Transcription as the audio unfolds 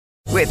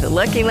With the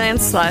Lucky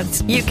Land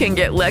Slots, you can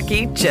get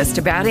lucky just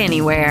about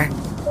anywhere.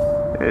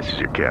 This is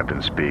your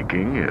captain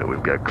speaking.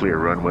 We've got clear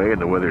runway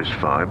and the weather's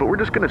fine, but we're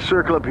just going to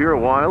circle up here a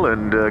while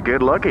and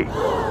get lucky.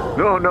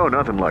 No,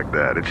 nothing like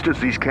that. It's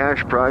just these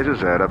cash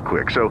prizes add up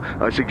quick. So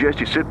I suggest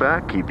you sit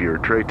back, keep your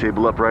tray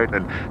table upright,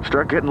 and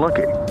start getting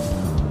lucky.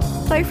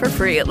 Play for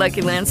free at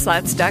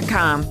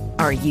LuckyLandSlots.com.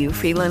 Are you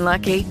feeling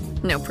lucky?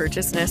 No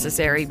purchase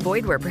necessary.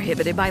 Void where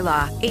prohibited by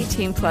law.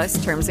 18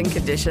 plus terms and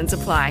conditions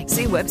apply.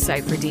 See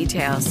website for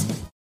details.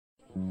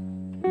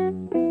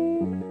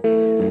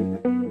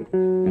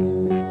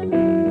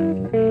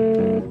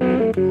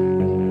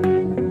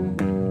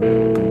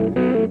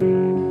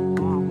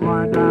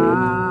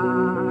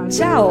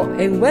 Ciao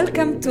and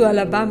welcome to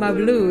Alabama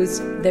Blues,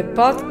 the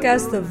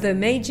podcast of the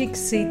Magic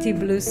City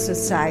Blues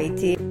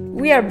Society.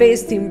 We are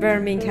based in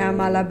Birmingham,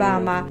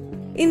 Alabama.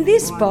 In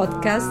this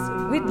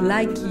podcast, we'd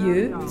like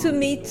you to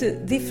meet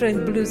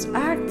different blues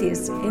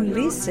artists and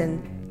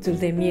listen to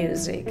the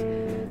music.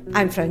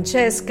 I'm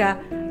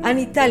Francesca, an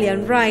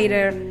Italian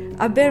writer,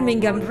 a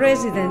Birmingham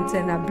resident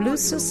and a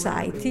Blues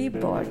Society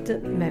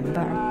board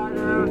member.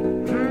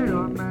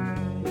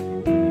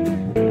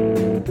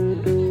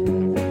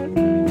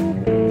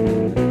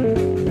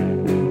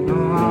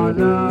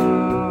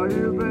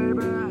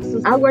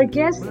 Our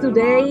guest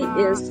today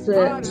is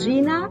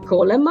Gina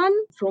Coleman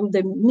from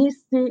the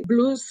Misty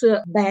Blues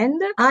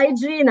Band. Hi,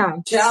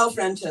 Gina. Ciao,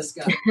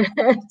 Francesca.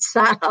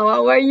 Ciao,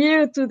 how are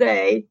you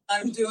today?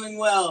 I'm doing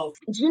well.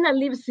 Gina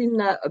lives in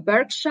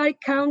Berkshire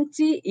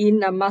County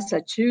in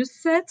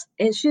Massachusetts,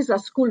 and she's a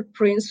school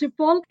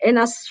principal and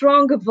a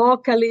strong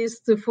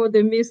vocalist for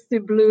the Misty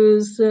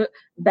Blues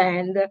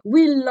Band.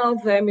 We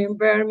love them in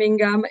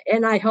Birmingham,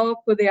 and I hope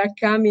they are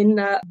coming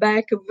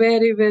back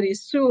very, very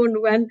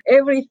soon when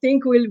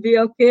everything will be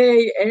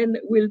okay and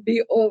will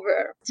be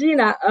over.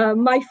 Gina,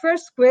 my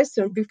first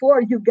question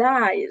before you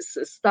guys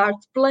start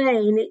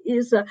playing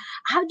is,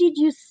 how did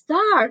you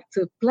start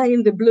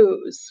playing the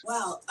blues?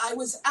 Well, I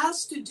was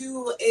asked to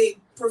do a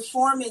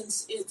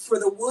performance for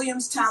the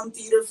Williamstown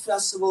Theater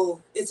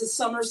Festival. It's a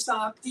summer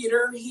stock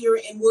theater here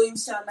in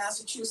Williamstown,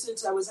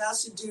 Massachusetts. I was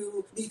asked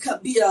to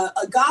be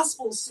a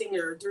gospel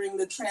singer during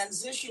the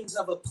transitions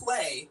of a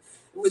play,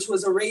 which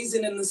was A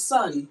Raisin in the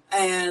Sun.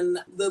 And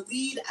the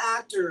lead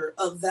actor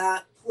of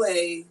that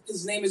play,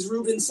 his name is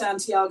Ruben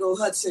Santiago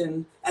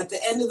Hudson, at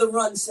the end of the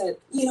run said,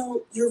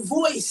 your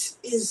voice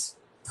is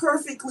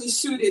perfectly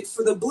suited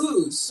for the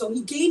blues. So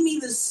he gave me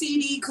this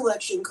CD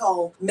collection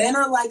called Men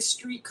Are Like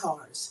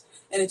Streetcars.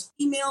 And it's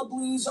female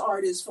blues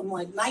artists from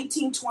like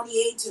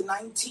 1928 to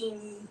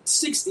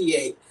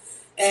 1968.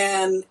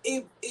 And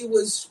it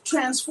was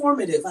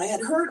transformative. I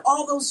had heard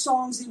all those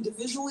songs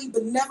individually,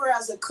 but never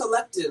as a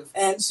collective.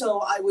 And so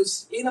I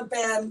was in a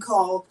band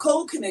called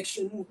Cold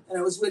Connection, and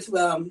I was with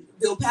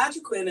Bill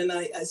Patriquin, and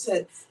I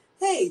said,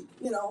 hey,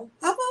 how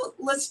about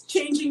let's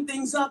changing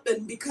things up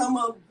and become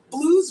a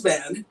blues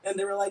band? And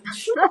they were like,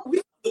 sure, we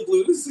love the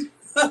blues.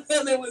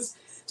 And it was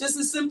just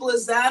as simple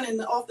as that.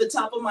 And off the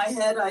top of my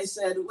head, I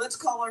said, let's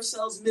call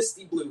ourselves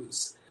Misty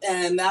Blues.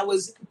 And that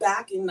was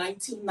back in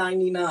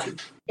 1999.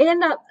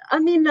 And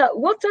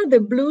what are the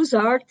blues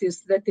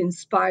artists that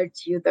inspired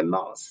you the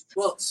most?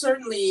 Well,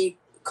 certainly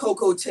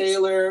Coco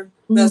Taylor,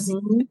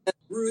 Bessie,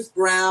 Ruth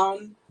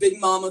Brown, Big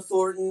Mama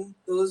Thornton.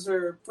 Those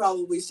are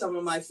probably some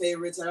of my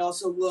favorites. I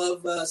also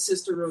love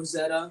Sister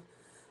Rosetta.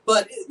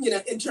 But,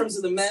 in terms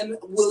of the men,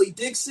 Willie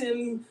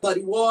Dixon,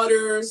 Buddy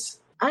Waters.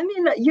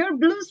 Your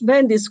blues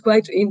band is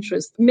quite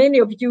interesting. Many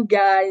of you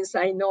guys,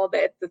 I know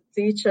that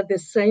teach at the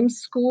same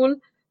school,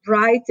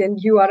 right? And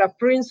you are a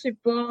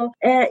principal.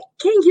 Can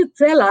you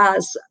tell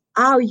us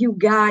how you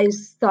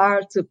guys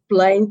start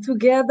playing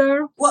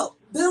together? Well,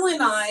 Bill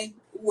and I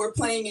were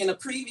playing in a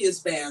previous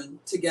band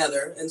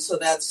together. And so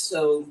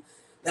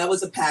that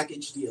was a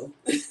package deal.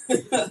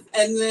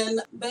 And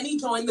then Benny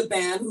joined the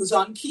band, who's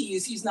on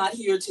keys. He's not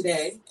here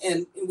today.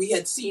 And we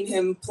had seen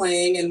him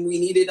playing, and we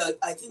needed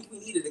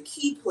a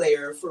key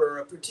player for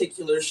a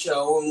particular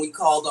show. And we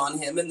called on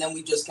him, and then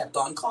we just kept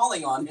on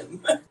calling on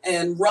him.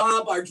 And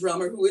Rob, our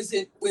drummer, who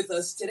isn't with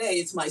us today,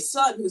 it's my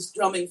son who's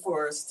drumming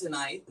for us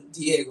tonight,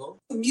 Diego,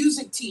 a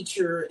music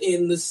teacher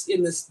in this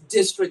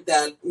district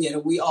that,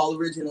 we all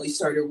originally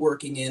started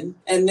working in.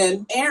 And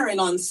then Aaron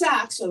on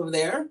sax over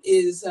there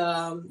is,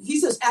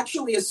 he's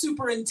actually a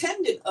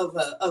superintendent of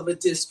a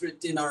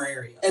district in our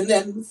area. And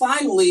then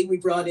finally we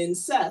brought in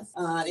Seth,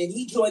 and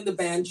he joined the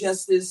band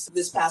just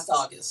this past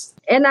August.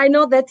 And I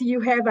know that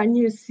you have a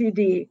new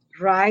CD,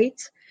 right?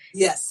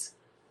 Yes.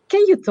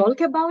 Can you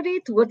talk about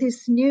it? What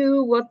is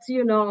new?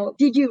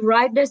 Did you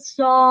write the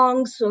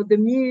songs or the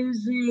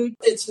music?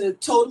 It's a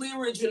totally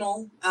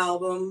original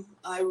album.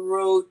 I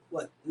wrote,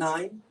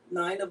 9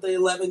 of the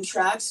 11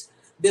 tracks.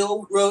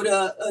 Bill wrote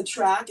a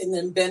track, and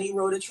then Benny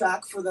wrote a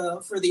track for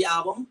the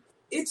album.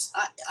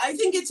 I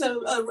think it's a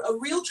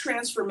real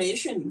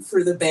transformation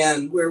for the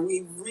band, where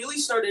we really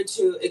started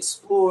to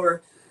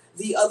explore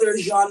the other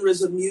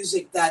genres of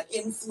music that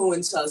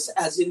influence us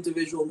as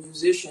individual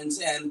musicians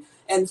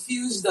and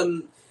fuse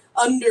them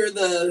under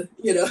the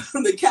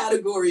the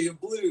category of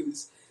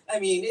blues. I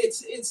mean,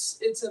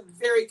 it's a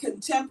very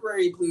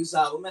contemporary blues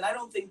album, and I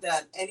don't think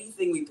that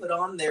anything we put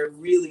on there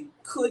really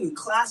couldn't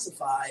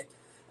classify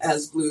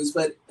as blues,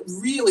 but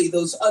really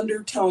those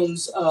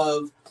undertones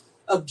of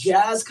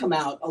jazz come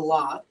out a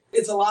lot.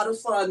 It's a lot of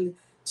fun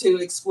to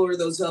explore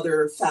those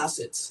other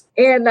facets.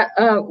 And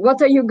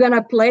what are you going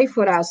to play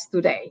for us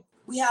today?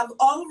 We have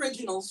all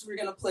originals we're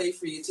going to play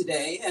for you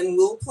today, and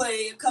we'll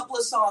play a couple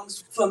of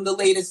songs from the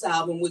latest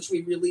album, which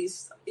we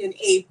released in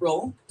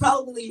April.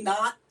 Probably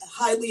not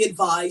highly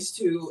advised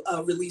to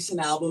release an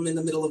album in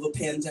the middle of a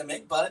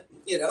pandemic, but,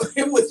 you know,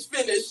 it was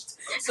finished,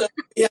 so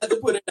we had to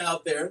put it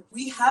out there.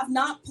 We have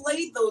not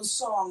played those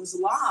songs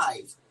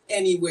live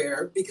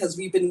anywhere because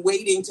we've been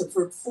waiting to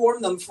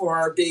perform them for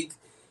our big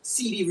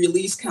CD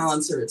release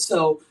concert.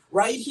 So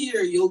right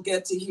here, you'll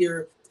get to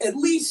hear at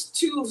least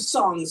 2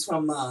 songs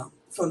from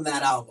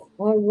that album.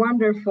 Oh,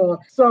 wonderful.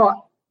 So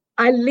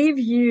I leave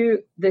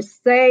you the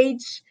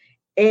stage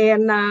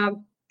and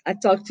I'll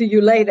talk to you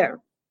later.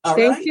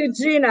 Thank you,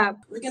 Gina.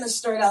 We're going to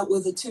start out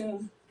with a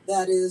tune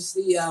that is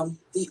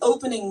the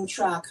opening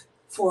track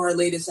for our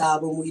latest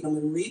album,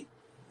 Wiedemann Reed.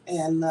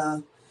 And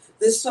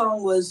this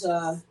song was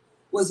a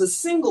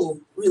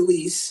single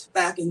release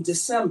back in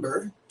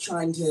December,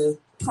 trying to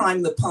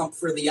prime the pump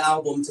for the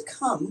album to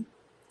come.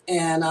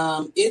 And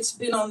it's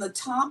been on the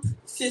top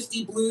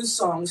 50 blues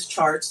songs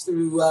charts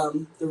through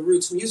the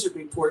Roots Music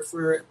Report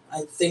for,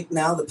 I think,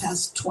 now the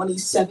past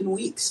 27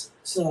 weeks.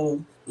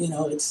 So, you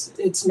know,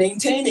 it's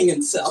maintaining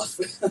itself.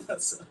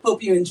 So,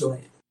 hope you enjoy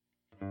it.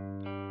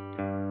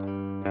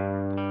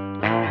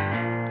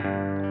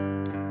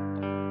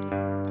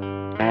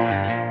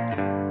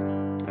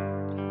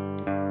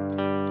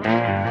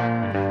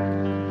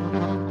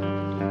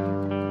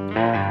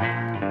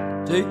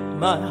 Take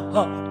my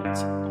heart,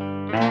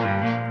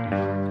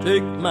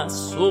 take my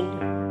soul,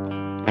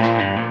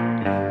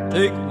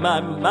 take my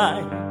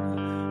mind,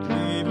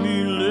 leave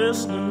me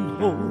listening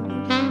whole.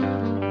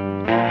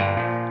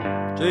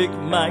 Take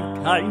my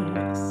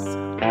kindness,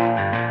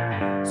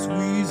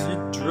 squeeze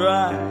it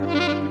dry.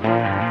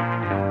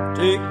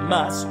 Take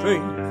my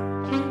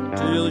strength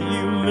till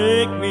you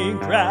make me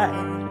cry.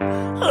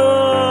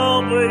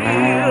 Oh, baby,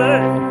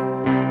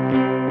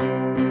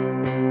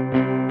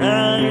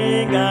 I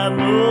ain't got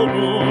no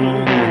one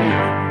to give.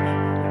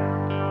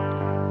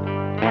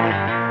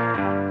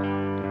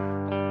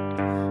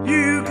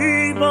 You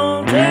keep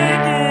on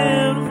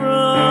taking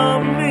from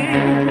me.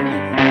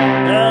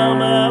 How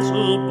am I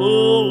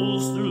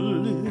supposed to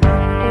live?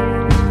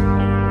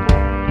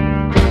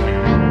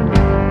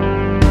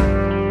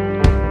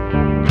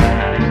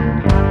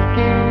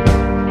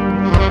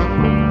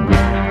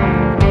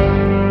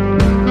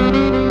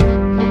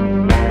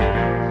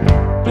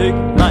 Take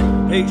my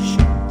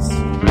patience,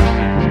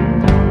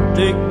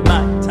 take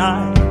my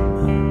time,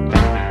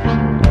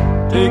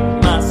 take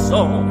my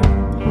song,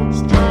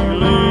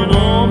 stealing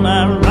all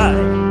my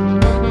rhymes.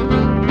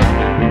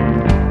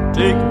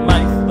 Take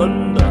my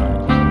thunder,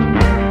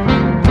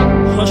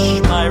 hush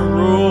my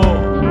roar.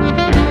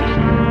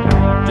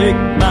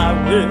 Take my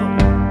will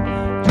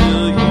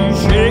till you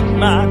shake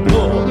my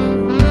core.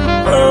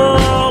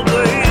 Oh,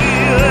 baby,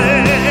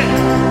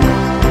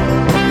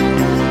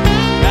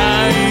 I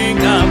ain't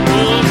got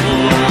one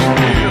more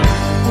to give.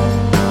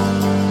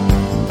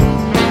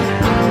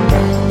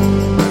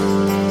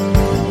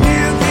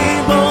 You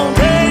keep on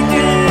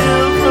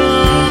taking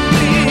from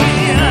me.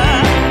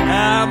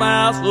 How am I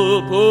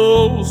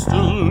supposed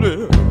to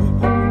live?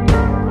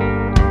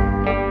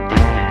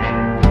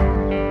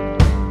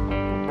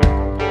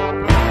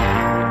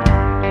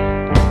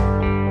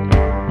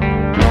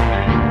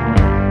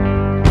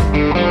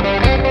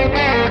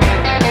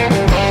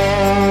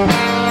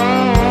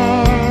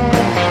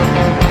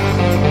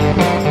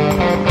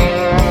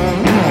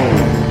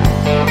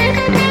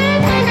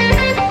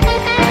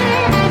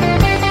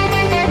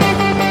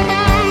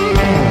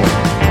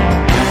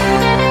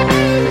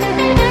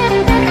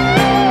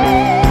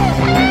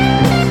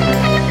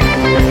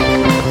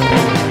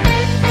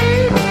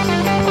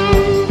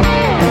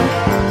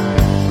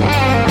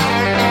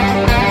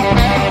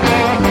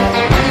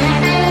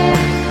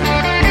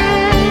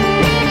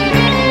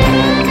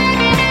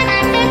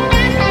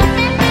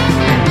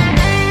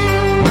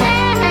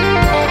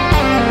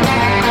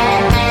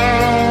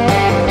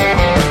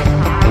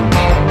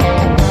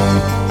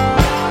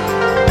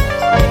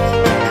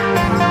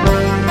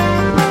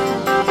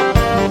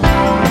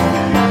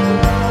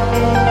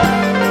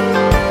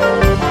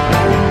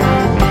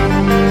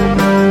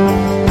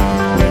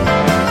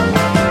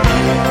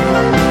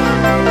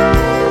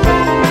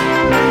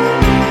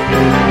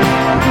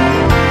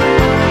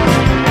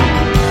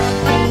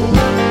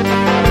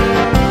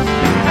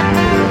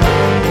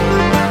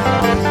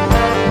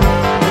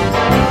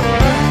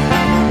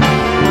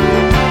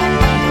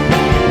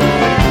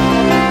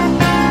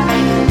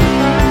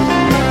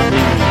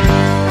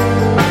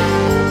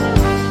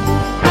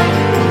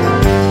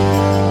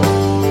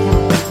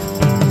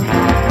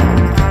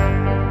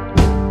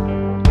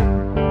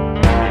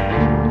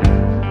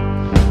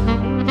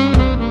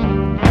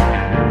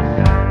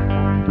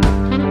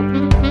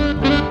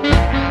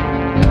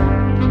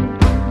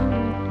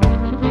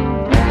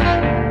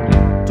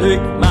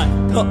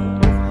 cup.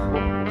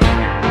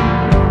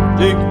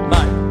 Take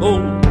my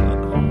old,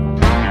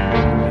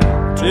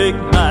 take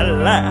my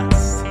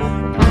last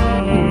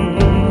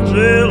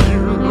jelly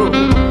roll.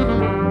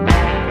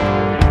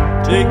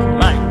 Take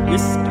my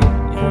whiskey,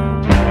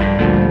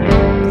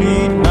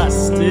 feed my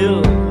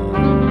still.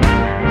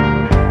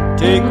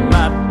 Take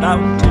my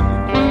bounty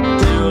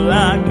till I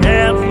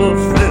can't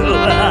fulfill.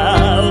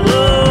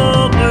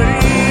 Oh,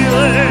 baby,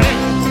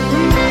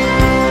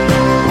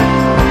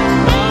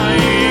 I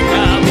ain't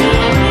got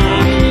one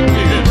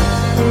again.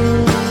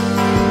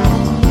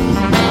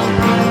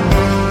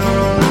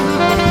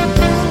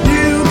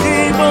 You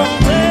keep on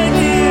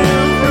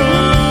taking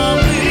from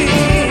me.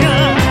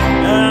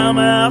 Am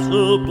I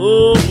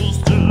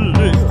supposed to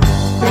live?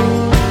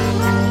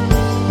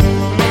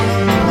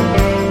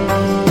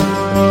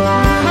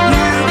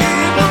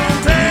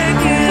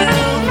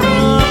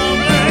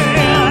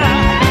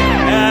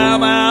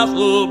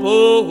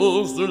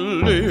 Supposed to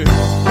live.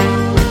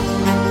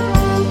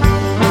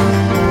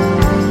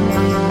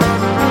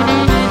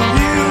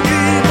 You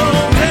keep on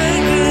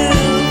taking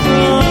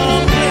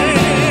from me.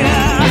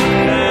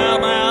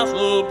 Am I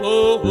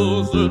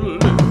supposed to live?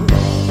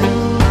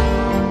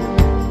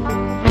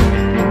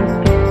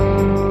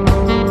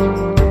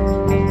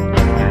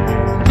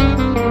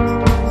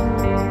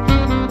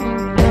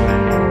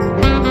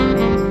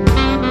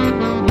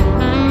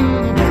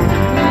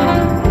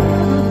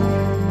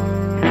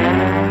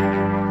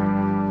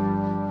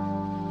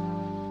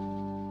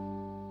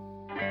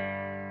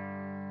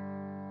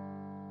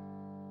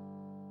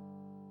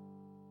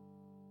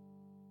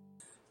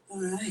 All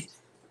right.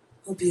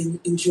 Hope you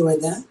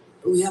enjoyed that.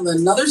 We have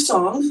another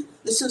song.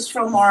 This is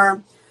from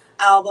our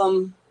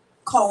album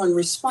Call and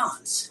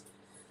Response.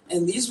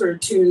 And these were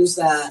tunes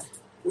that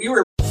we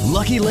were...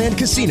 Lucky Land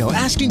Casino,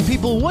 asking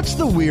people, what's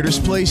the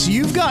weirdest place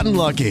you've gotten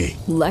lucky?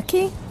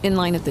 Lucky? In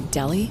line at the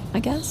deli, I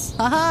guess?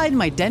 Aha, in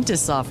my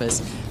dentist's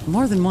office.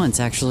 More than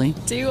once, actually.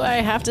 Do I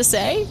have to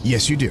say?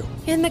 Yes, you do.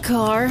 In the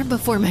car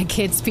before my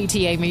kids'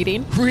 PTA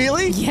meeting.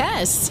 Really?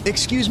 Yes.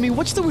 Excuse me,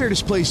 what's the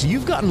weirdest place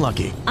you've gotten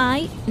lucky?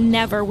 I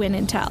never win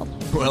and tell.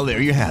 Well, there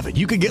you have it.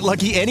 You can get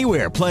lucky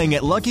anywhere, playing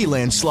at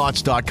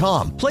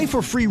LuckyLandSlots.com. Play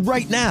for free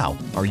right now.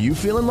 Are you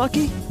feeling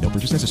lucky? No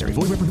purchase necessary.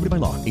 Void where prohibited by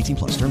law.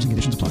 18+. Terms and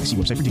conditions apply. See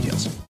website for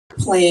details.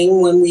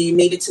 Playing when we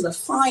made it to the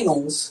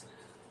finals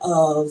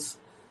of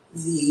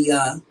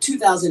the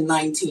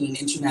 2019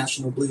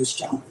 International Blues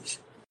Challenge.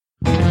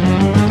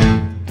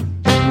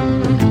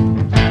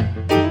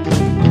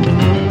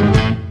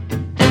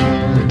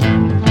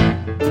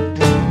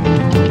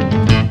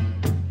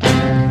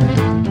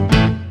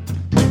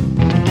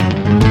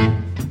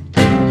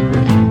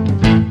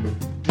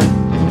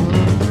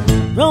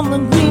 From the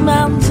Green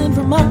Mountains in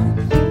Vermont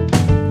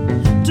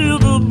to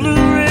the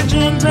Blue Ridge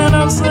in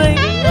Tennessee,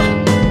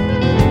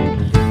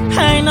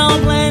 ain't no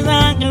place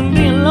I can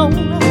be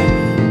alone,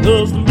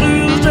 'cause the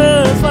blues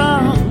just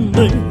found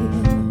me.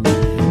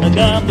 I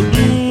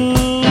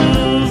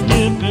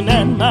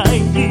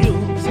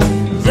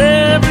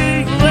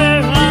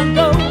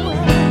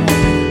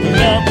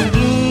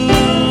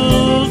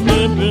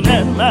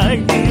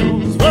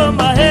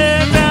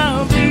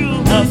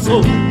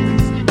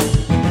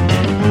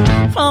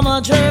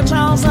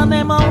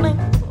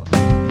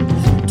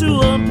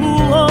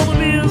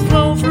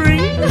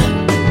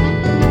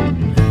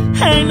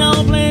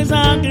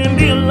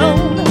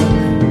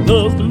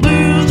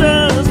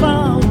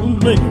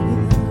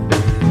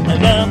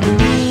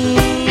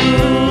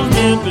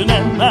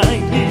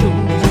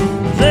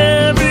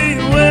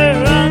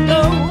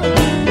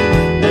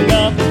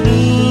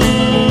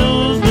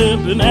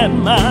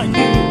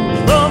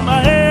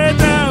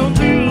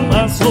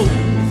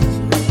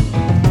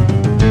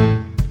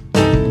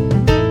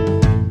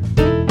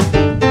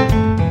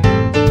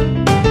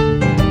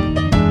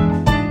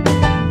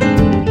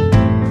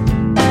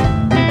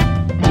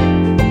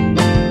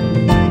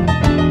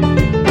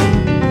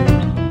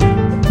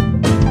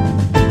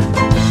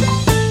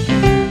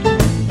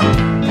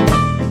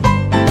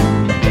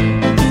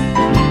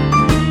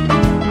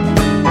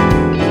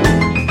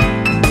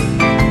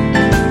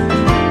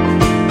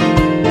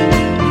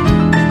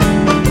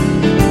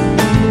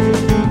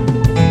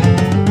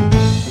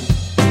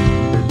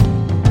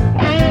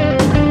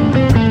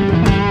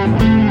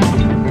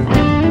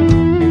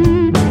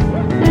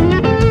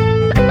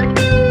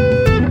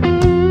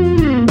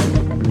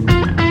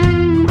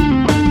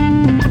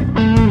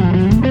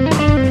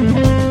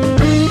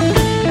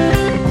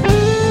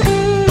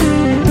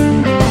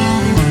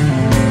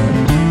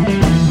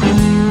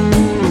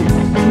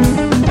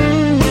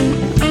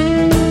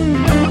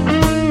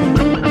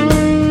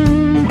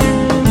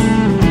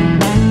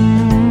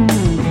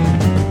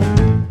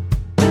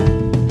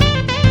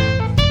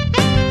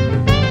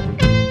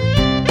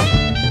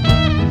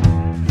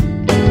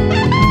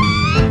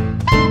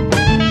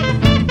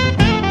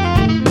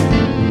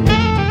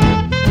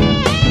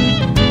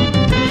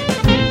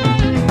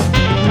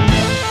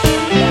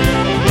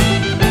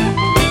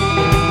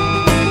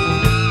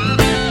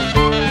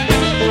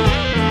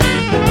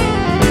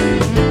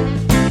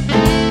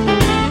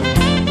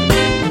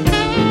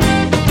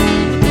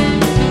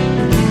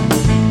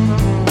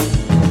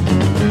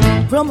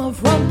from a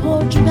front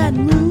porch in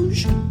Baton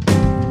Rouge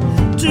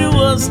to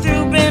a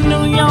stoop in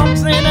New York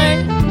City.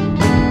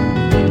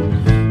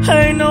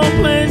 Ain't no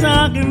place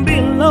I can be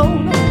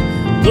alone,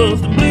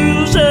 'cause the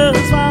blues just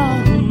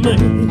found me.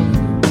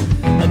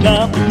 I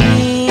got the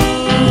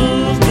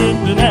blues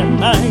slipping at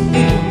my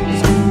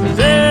heels, 'cause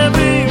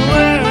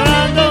everywhere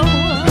I go,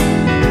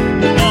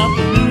 I got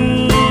the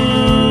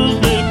blues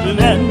slipping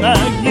at my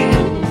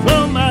heels,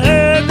 from my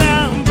head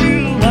down to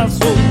my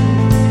soul.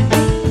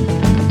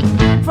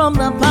 From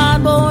the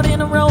pine board in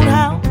the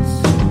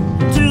roadhouse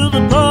to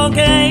the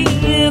parquet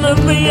in the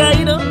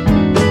theater,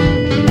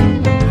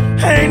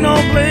 ain't no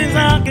place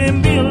I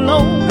can be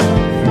alone,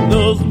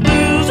 'cause the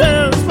blues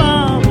has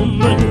found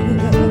me.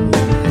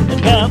 I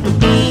got the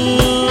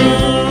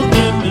blues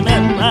slipping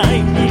at my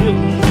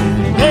heels,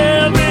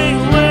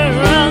 everywhere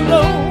I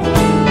go.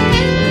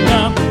 I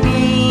got the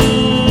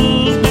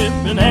blues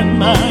slipping at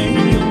my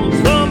heels,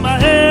 from my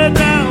head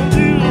down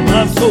to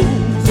my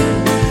soles.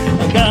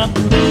 I got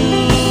the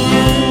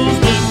blues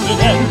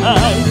slipping at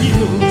my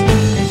heels,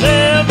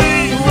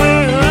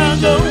 everywhere I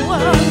go.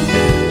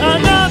 I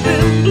got the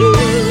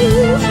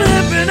blues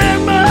slipping at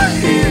my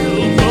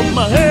heels, from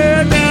my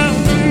head down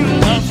to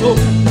my soul,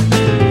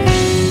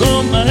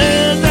 from my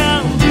head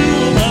down to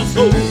my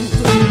soul,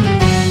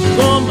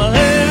 from my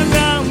head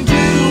down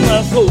to my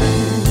soul.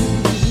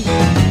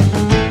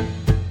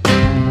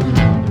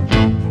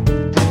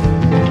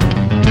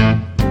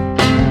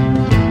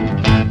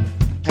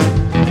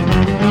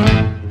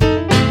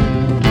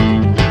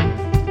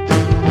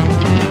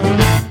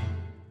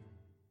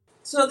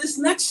 So this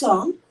next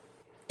song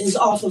is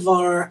off of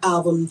our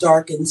album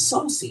Dark and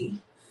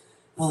Saucy.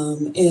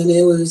 And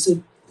it was a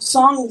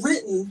song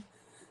written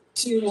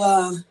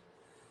to,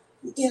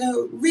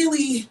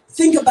 really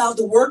think about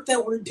the work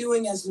that we're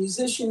doing as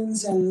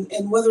musicians,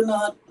 and whether or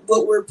not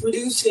what we're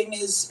producing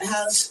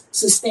has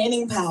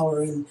sustaining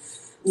power, and,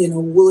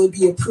 will it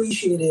be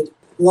appreciated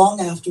long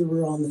after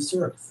we're on this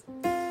earth.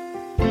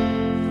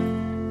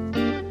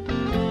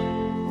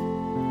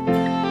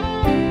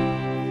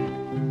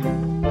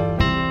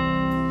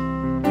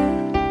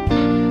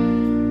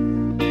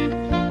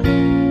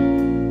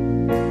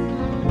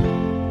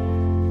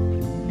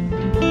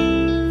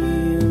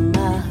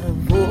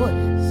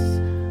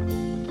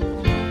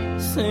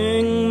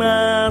 Sing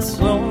my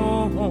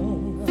song,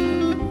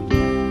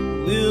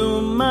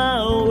 will my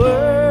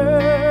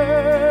words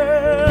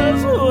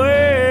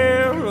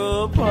wear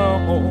upon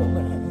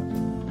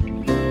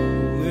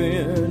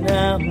when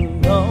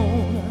I'm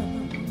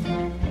gone?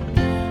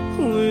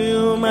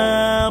 Will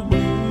my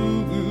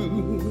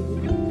blues,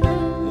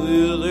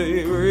 will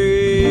they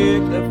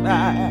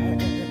rectify?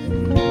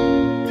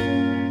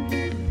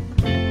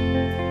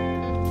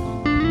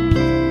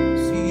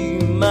 See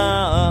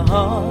my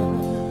heart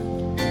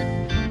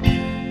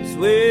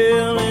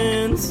well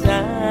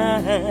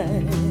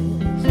inside,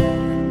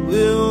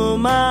 will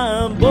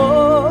my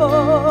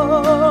boys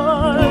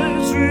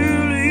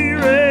truly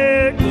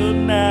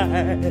recognize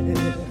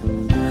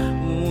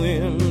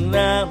when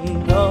I'm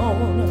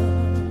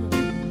gone?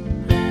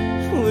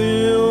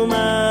 Will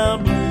my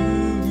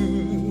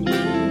blues,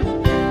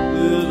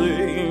 will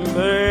they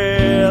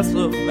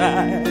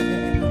pacify?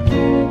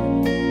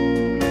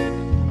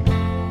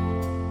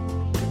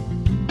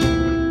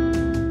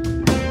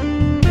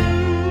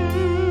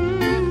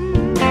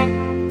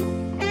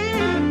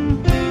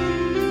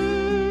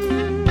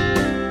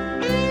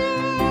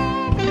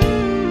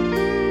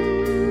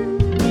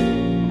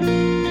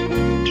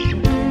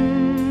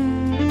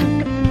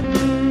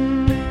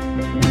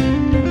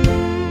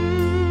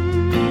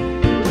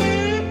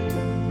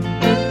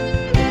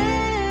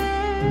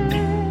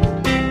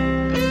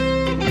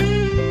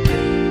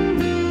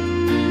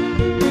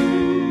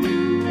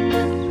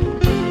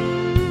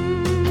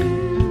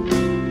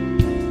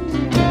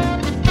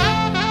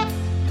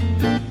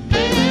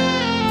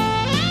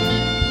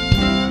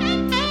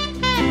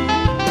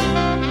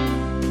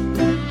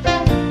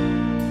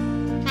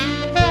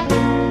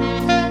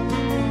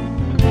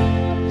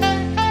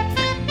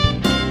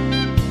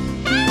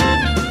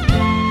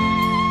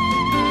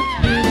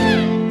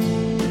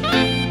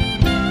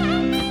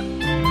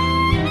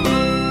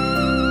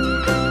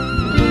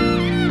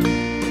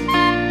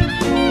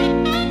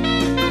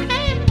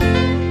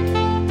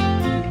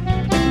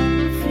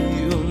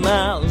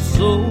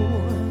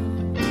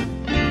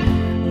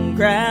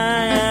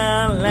 Cry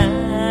out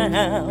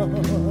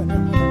loud,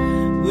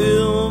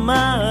 will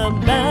my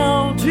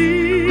bounty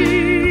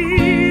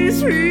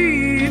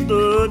sweep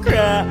the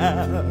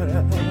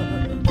crowd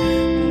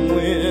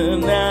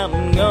when I'm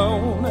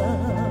gone?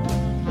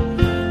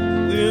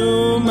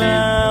 Will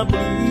my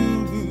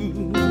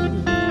blues,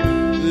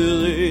 will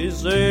they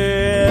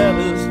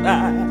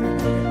satisfy?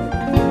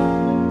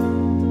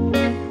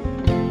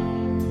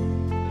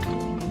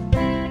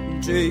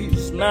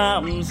 Taste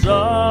my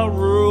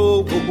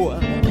sorrow,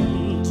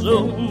 so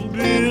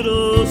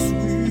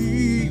bittersweet.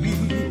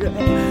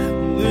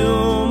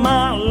 Will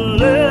my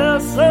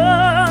lessons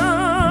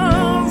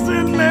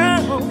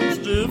denounce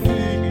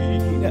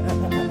defeat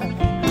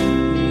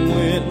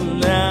when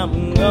I'm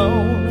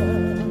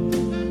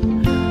gone?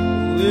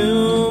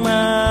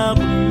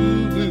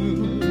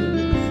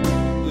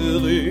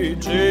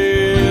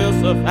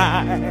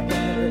 fire.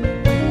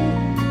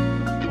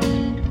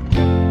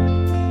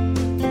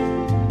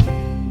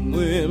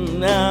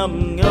 When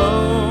I'm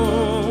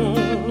gone,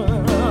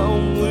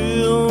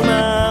 will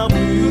my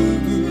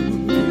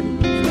blues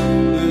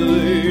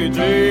really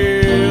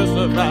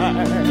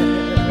justify?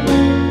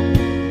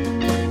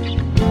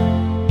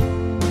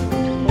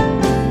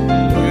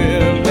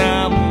 When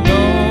I'm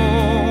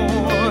gone,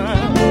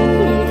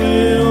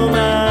 will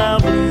my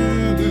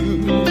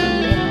blues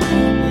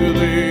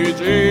really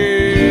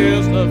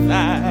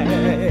justify?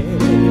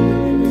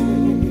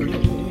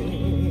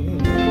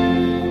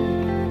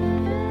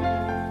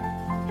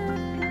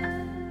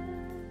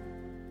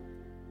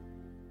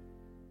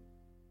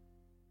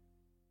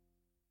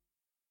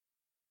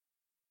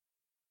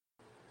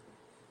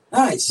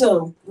 All right,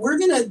 so we're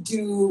going to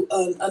do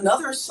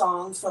another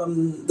song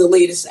from the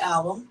latest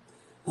album.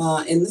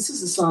 And this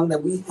is a song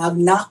that we have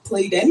not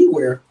played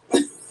anywhere.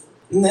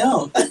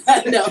 No,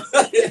 no.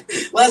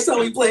 Last time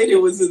we played it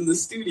was in the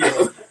studio.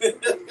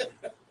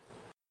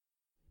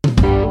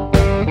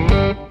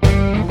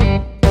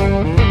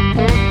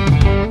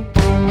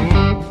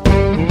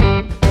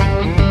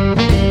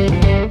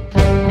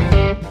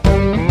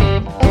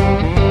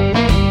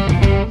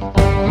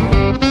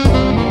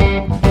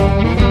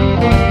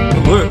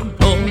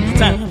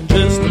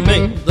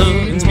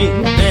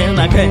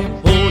 I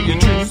can't hold your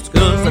truth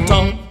 'cause I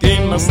talk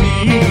in my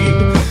sleep.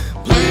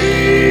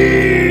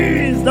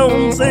 Please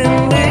don't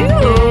send me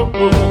home.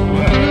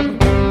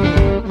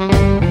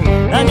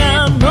 I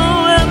got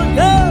nowhere to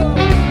go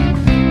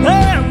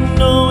and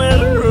nowhere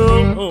to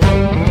roam.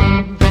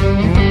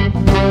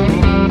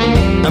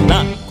 I'm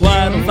not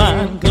quite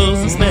fine 'cause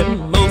I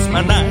spend most of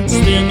my nights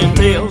spinning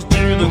tales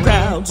to the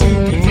crowds who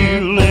keep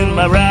fueling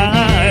my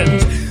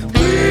rides.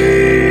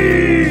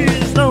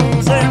 Please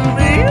don't send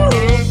me home.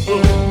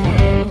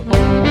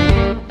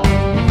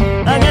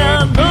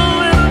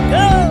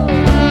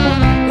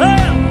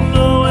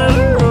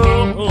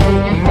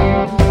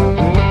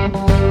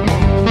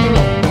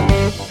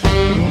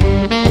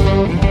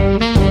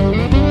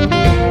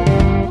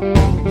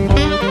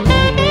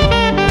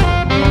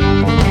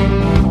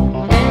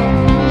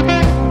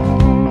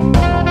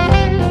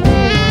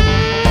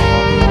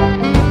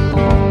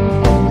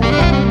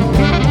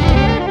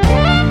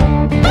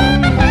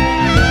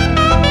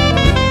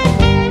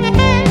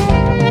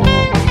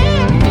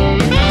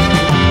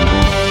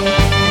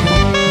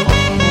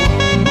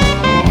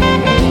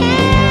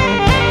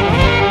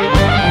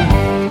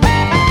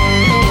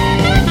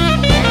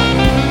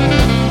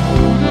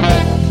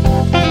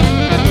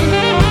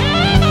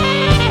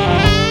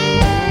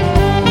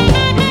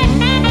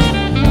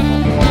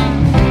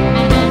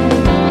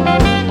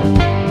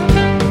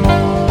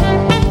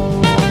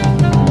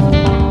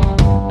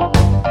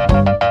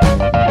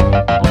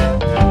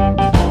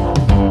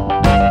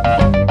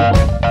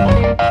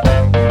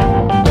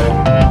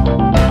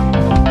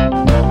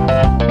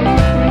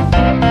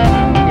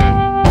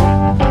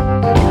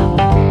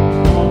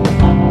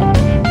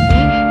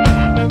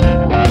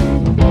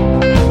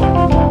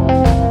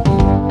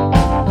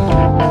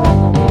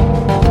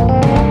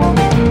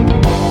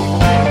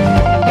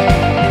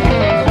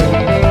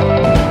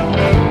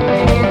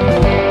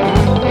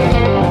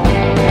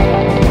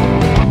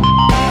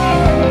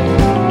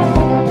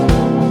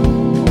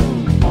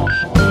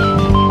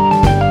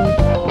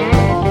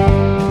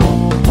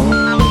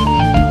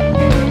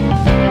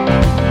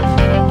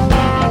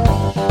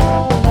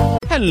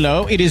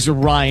 Hello, it is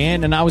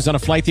Ryan, and I was on a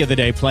flight the other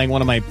day playing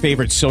one of my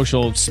favorite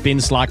social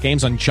spin slot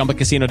games on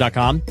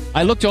ChumbaCasino.com.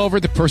 I looked over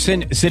at the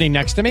person sitting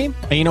next to me,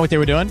 and you know what they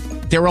were doing?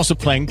 They were also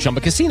playing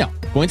Chumba Casino.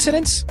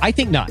 Coincidence? I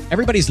think not.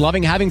 Everybody's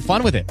loving having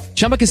fun with it.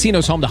 Chumba Casino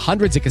is home to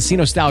hundreds of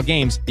casino-style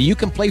games that you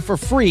can play for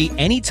free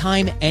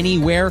anytime,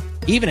 anywhere,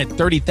 even at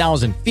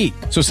 30,000 feet.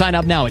 So sign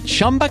up now at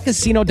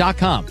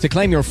ChumbaCasino.com to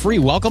claim your free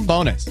welcome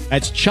bonus.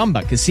 That's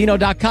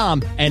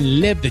ChumbaCasino.com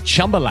and live the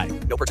Chumba life.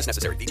 No purchase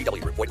necessary.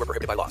 VGW. Void where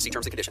prohibited by law. See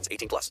terms and conditions.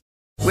 18+.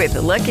 With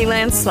the Lucky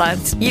Land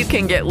Slots, you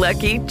can get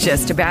lucky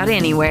just about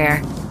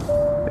anywhere.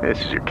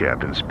 This is your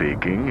captain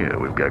speaking.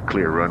 We've got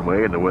clear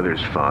runway and the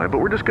weather's fine, but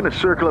we're just going to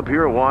circle up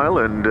here a while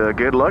and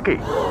get lucky.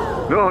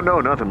 No,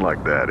 nothing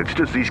like that. It's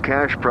just these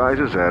cash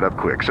prizes add up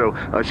quick. So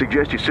I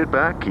suggest you sit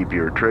back, keep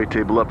your tray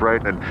table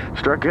upright, and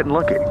start getting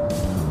lucky.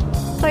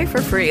 Play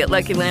for free at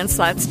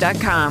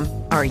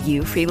LuckyLandSlots.com. Are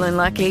you feeling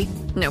lucky?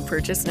 No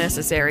purchase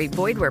necessary.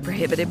 Void where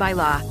prohibited by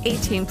law.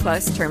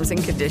 18+ terms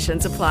and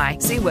conditions apply.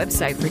 See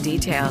website for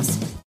details.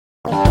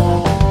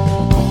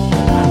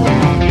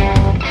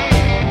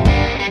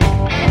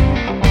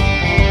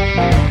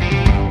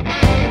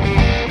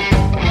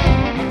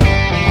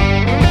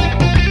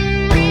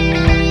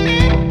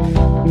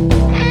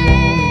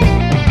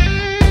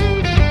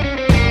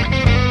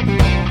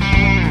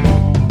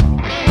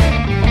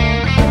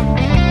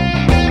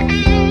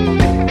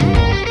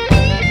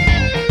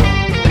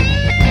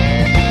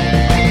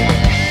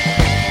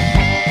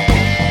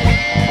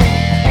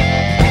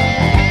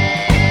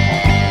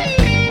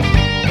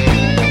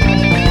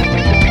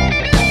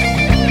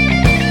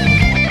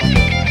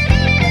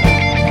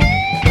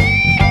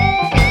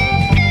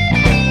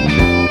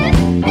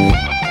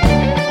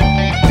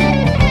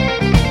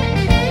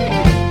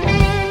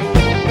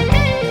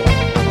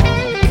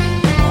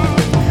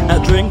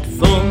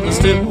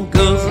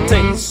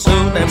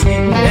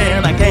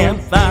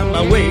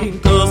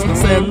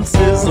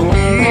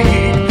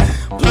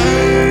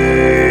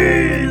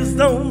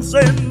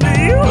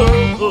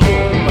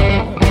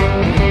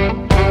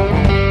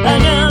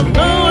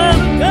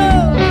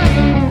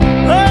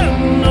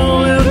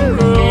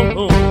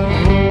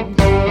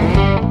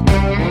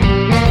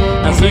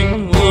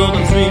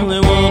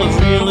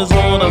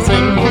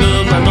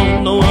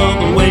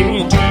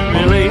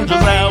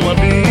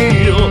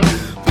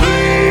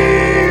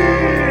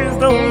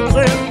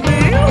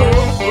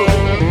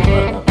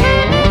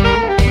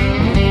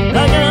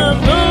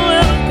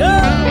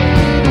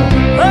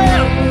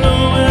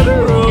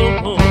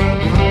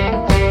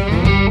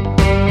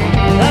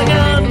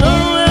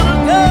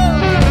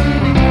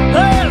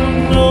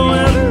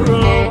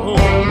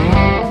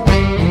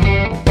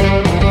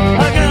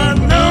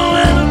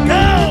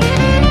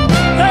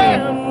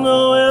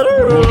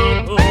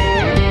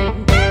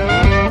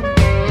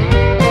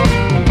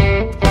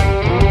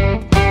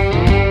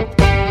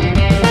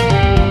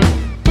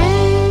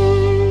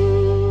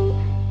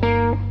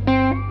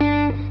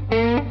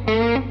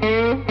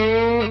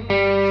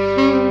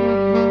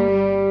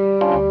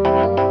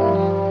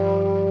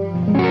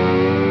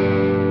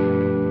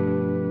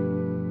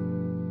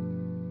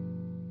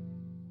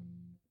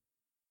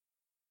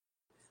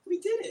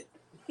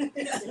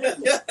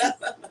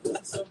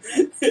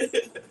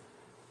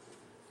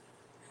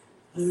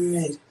 All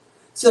right.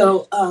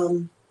 So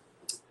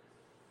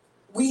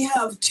we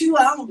have two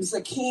albums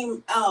that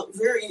came out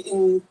very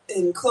in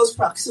close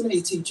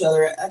proximity to each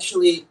other.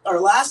 Actually, our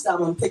last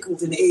album,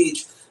 Pickled in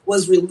Age,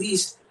 was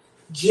released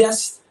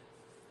just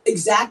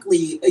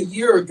exactly a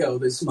year ago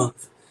this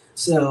month.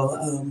 So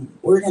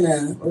we're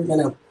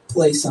gonna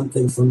play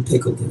something from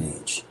Pickled in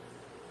Age.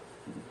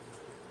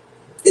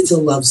 It's a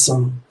love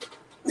song.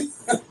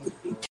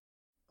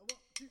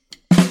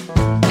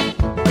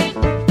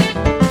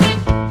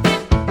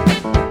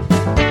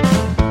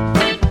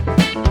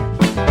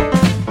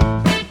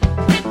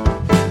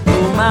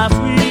 My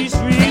sweet,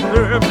 sweet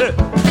baby,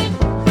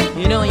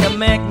 you know you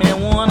make me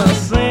wanna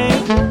sing.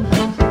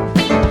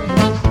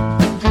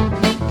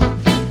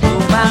 Oh,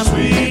 my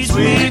sweet,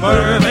 sweet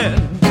baby,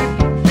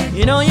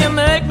 you know you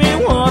make me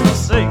wanna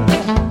sing.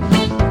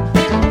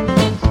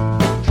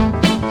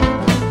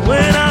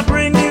 When I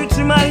bring you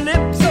to my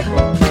lips,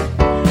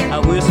 I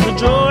whisper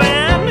joy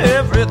and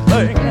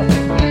everything.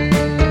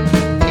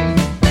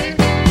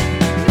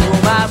 Oh,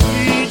 my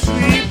sweet,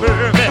 sweet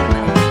baby,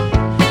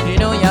 you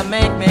know you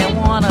make me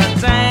wanna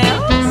dance.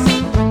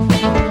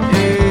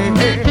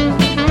 Yeah.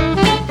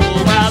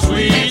 Oh, my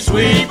sweet,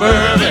 sweet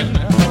bourbon,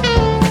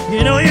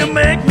 you know you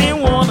make me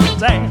wanna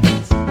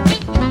dance.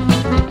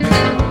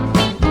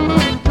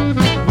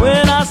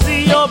 When I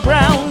see your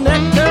brown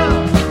neck,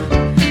 girl,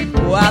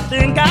 oh, I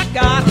think I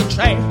got a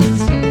chance.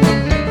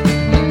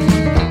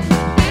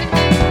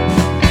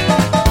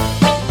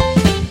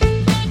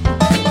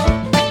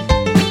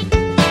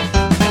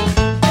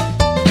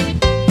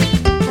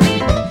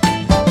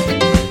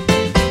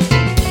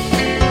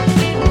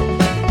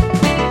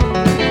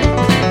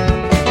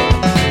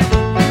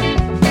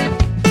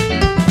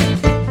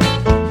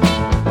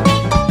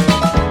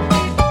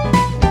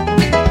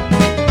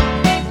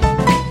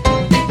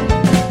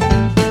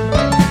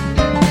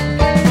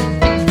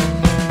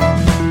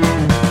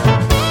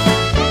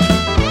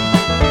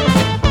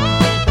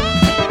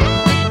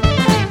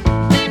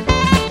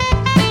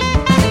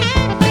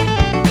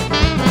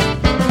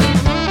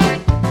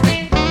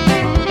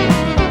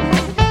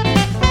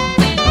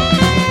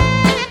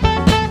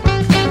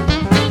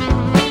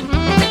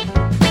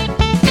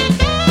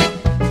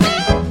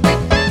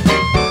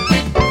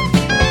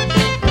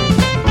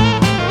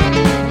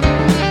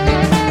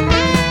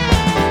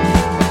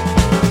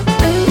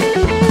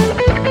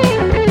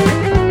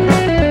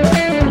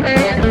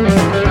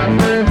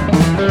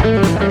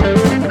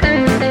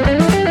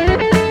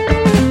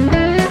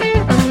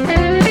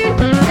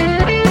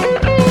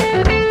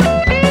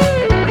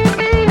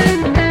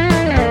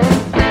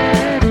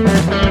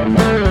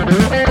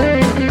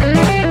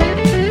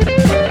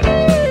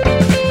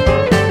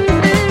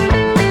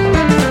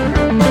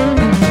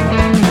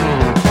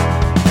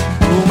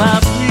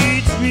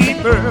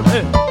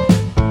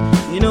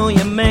 You know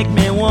you make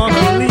me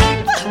wanna leave.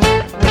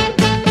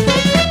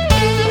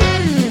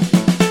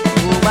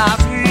 Oh, my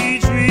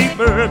sweet, sweet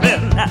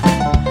bourbon,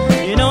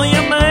 you know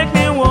you make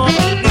me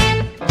wanna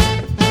leave.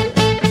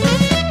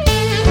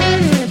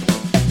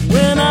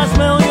 When I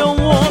smell your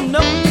warm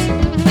notes,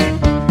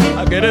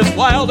 I get as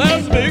wild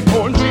as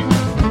bighorn sheep.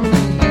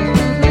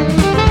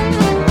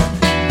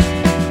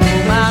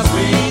 Oh, my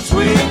sweet,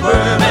 sweet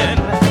bourbon,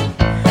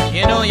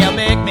 you know you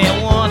make me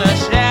wanna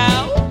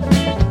shout.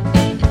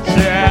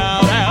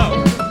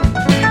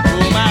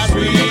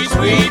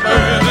 Sweet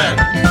bourbon,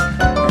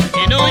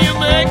 you know you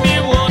make me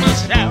wanna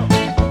shout.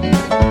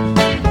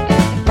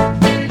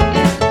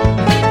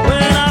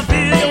 When I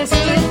feel your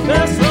stick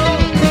vessel,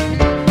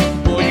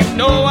 boy, you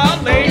know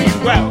I'll lay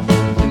you out.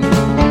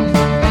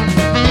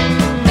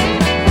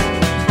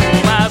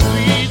 Oh, my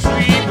sweet,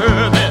 sweet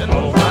bourbon.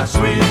 Oh, my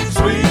sweet,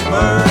 sweet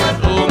bourbon.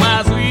 Oh, my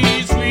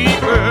sweet, sweet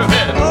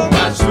bourbon. Oh,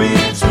 my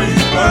sweet,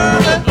 sweet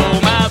bourbon. Oh,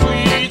 my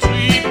sweet,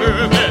 sweet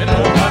bourbon.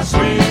 Oh, my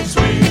sweet,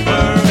 sweet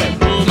bourbon.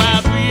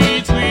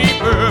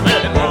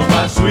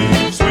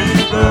 Sweet,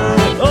 sweet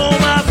bourbon. Oh,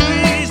 my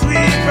sweet,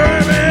 sweet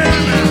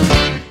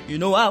bourbon. You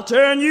know I'll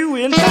turn you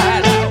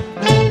inside out.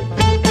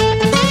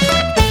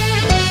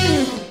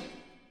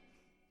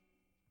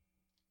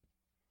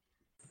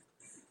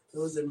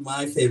 Those are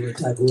my favorite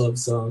type of love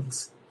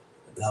songs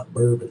about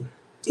bourbon.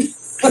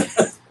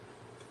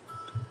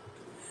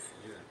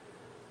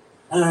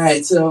 All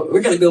right, so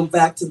we're going to go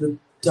back to the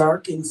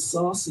Dark and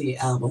Saucy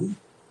album.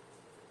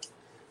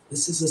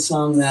 This is a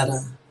song that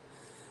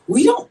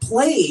we don't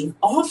play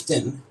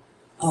often,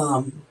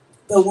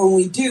 but when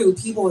we do,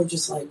 people are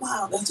just like,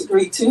 wow, that's a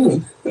great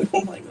tune.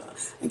 Oh my God,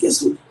 I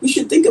guess we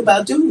should think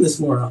about doing this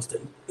more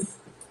often.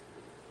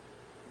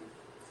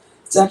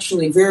 It's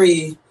actually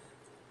very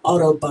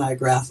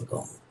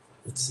autobiographical.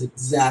 It's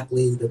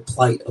exactly the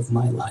plight of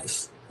my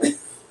life.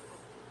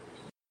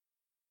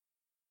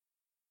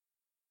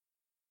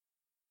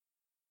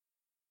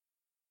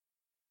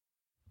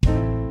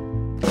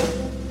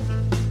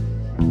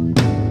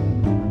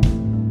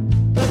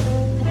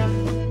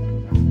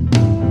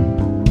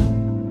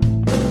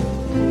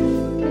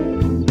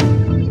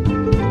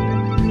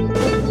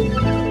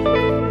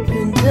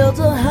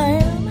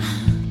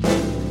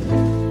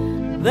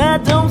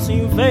 That don't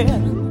seem fair.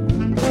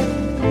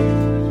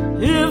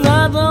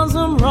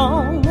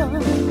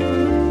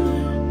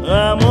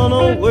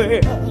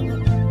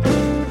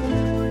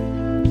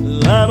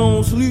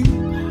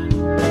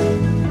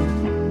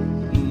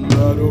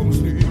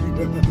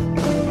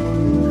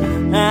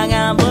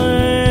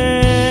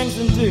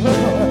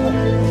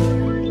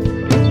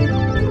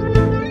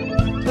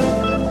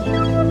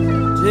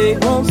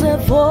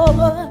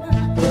 forward,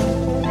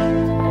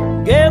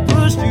 get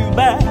pushed you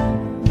back.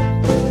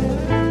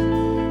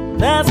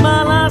 That's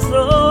my life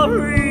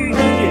story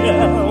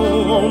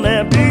on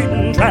that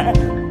beaten track.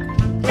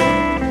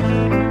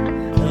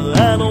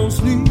 I don't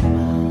sleep,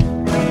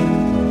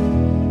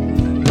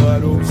 I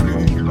don't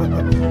sleep.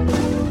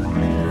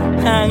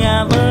 I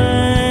got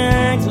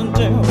things to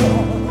do.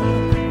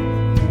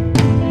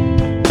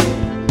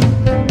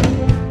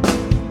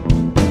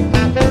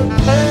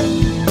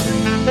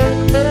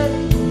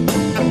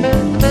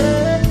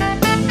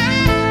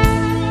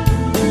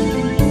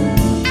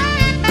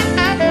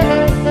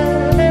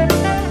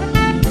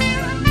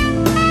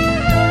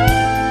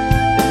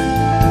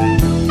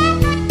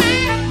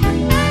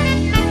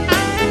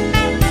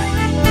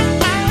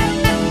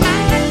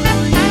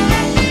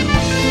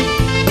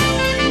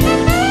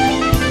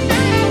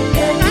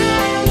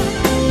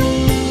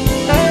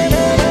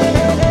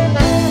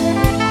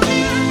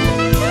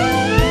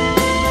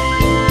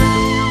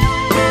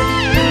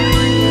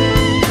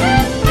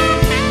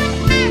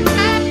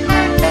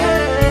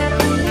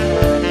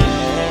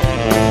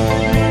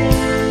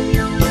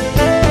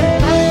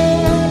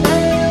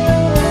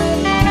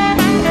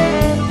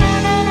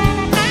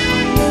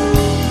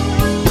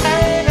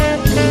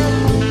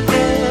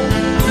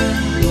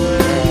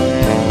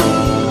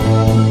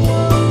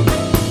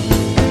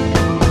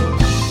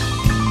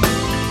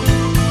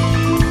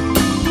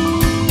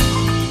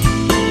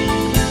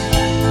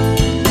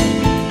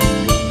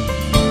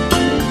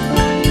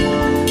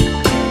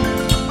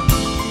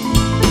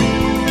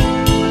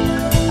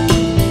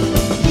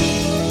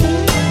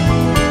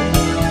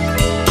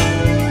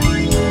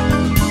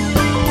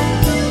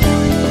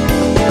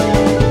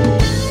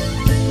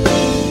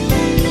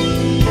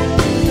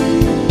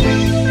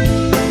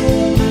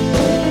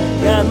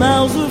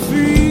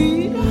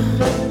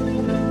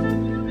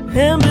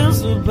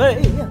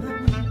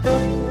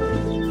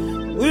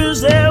 Wish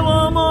there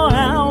were more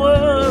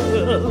hours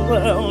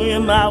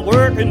in my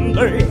working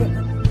day.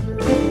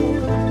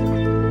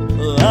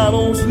 I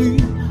don't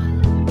sleep,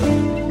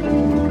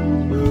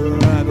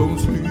 I don't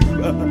sleep.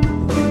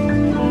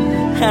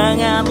 I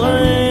got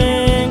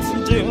things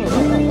to do.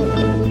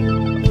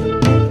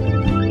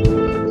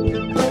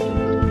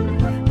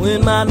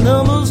 When my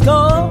numbers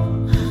call,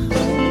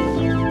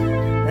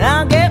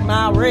 I'll get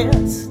my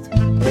rest.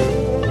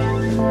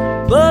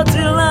 But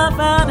till I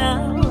find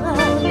out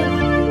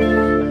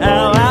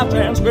how I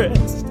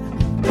transgressed,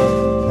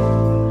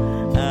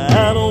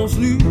 I don't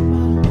sleep,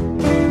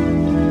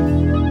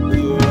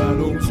 I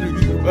don't sleep.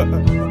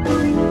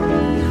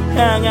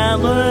 I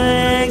got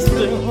things to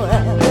do. I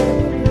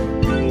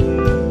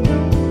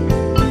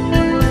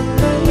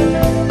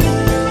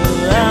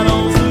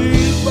don't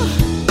sleep,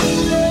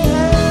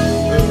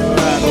 I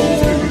don't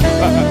sleep.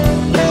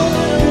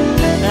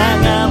 I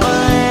got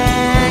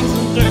things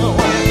to do.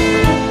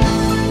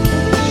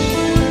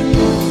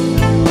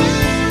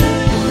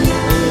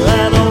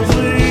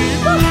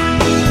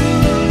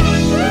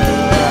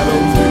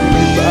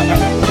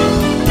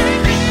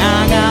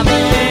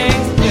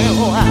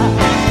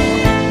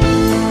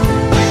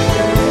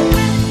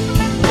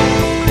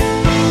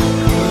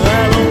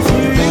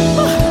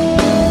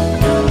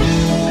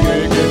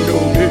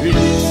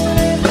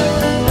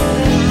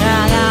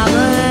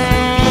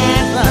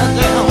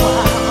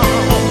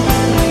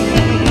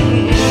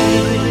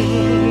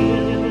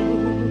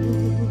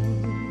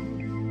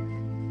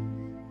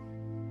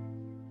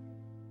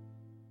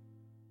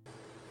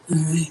 All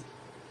right.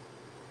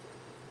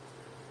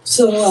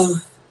 So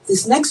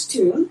this next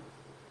tune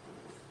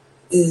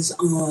is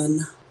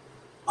on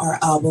our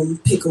album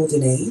Pickled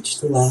in Age,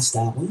 the last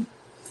album.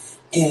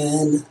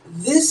 And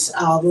this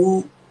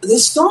song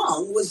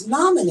was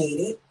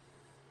nominated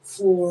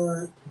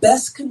for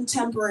Best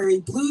Contemporary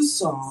Blues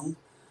Song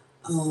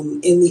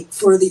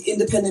for the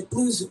Independent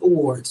Blues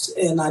Awards.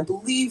 And I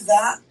believe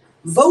that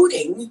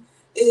voting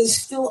is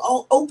still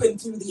all open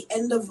through the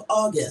end of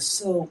August.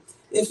 So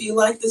if you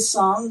like this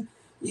song,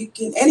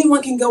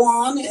 anyone can go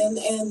on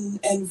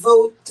and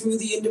vote through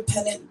the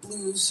Independent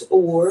Blues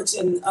Awards,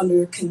 and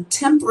under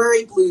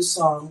Contemporary Blues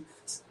Song,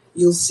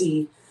 you'll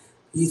see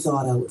You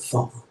Thought I Would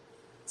Fall.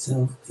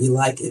 So if you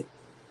like it,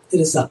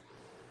 hit us up.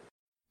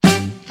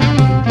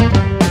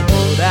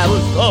 I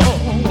would fall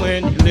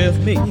when you left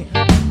me.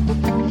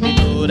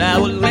 Thought I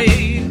would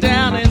lay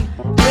down and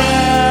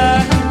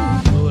cry.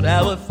 Thought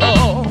I would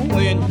fall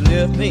when you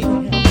left me.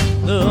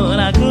 Thought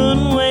I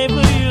couldn't wait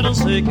for you to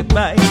say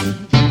goodbye.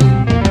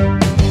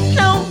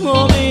 No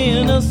more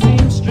being a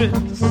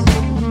seamstress,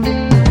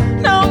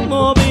 no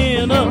more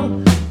being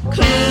a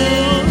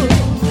cook.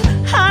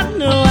 I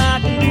know I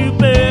can do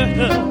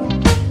better,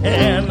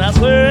 and I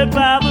swear it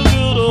by the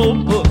good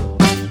old book.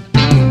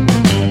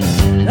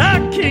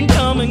 I can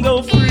come and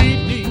go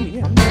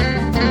freely,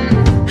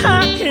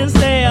 I can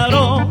stay out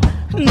all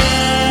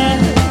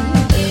night,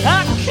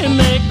 I can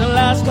make the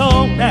last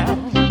call now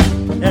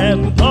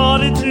and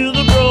party to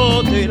the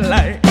broad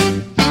daylight.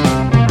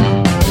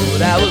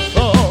 But I was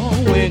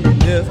when you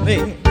left me,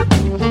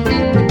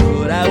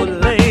 but I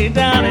would lay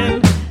down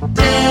and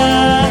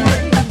die.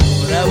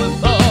 But I would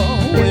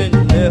fall when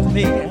you left left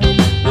me,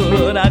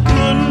 but I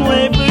couldn't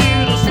wait for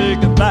you to say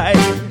goodbye.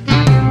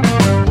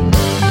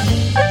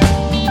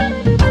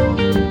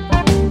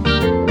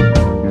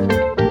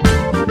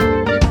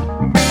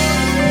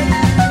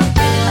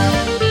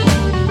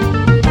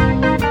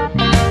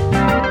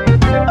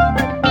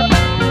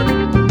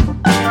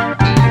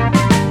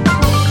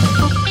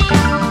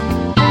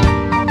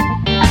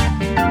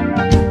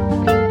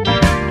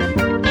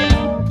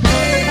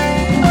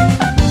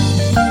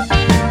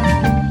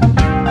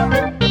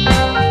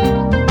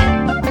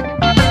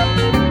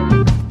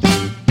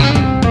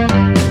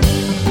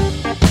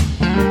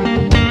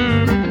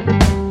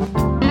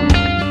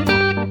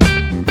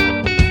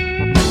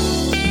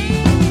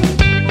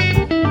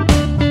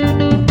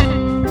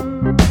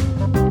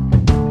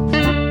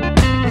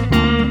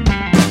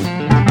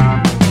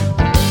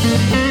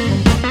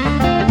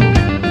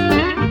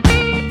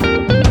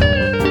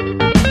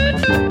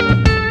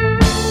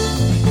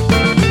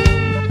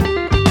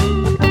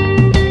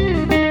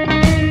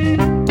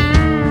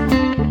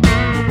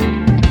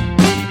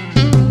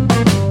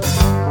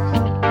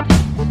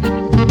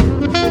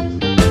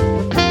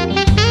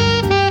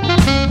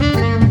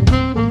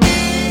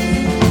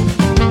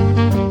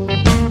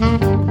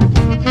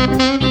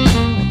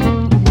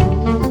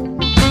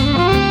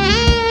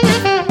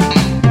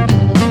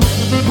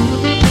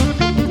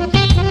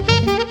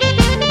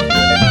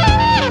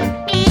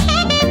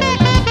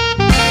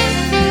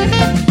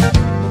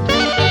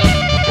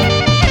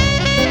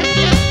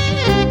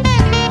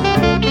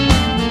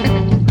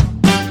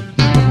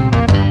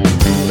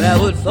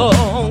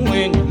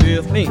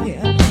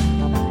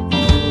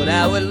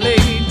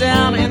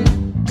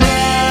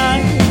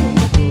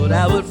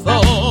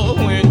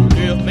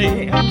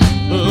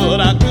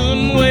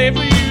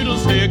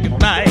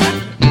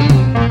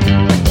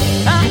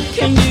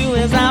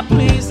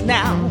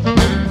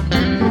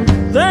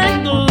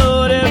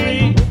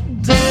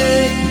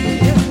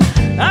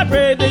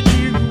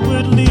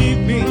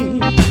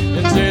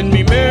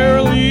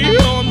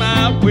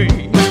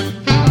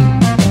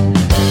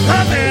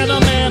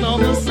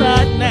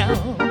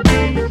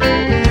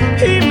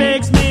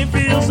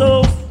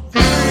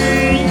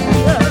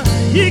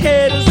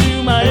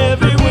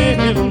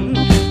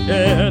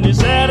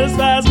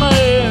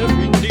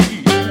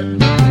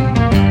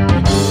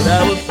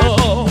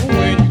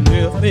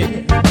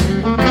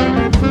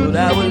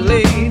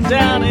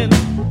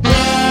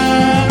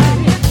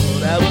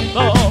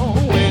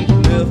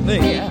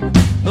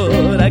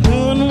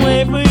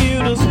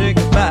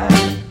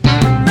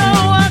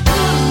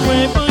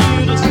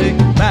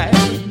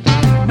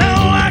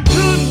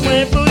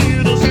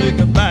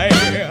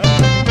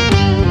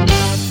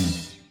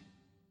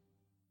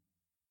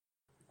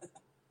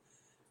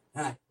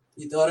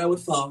 You Thought I Would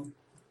Fall,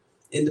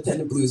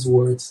 Independent Blues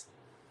Awards,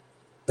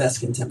 Best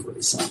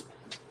Contemporary Song.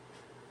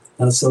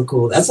 That was so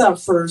cool. That's our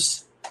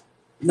first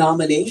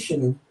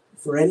nomination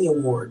for any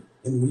award,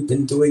 and we've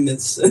been doing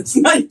this since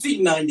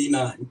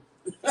 1999.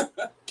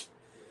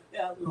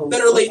 Yeah,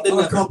 better late than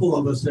never. A couple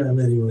of us have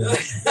anyway.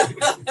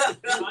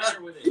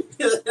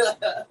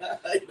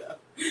 I know.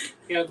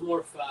 You have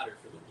more fodder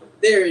for the blues.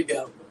 There you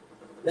go.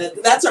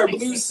 That's our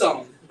blues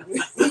song.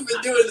 We've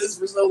been doing this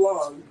for so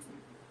long.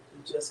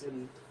 Just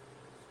in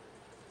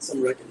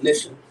some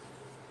recognition.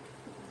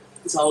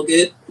 It's all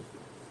good.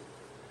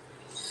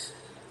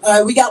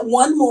 We got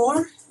one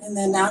more, and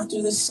then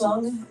after this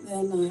song,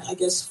 then I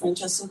guess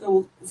Francesca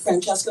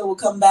will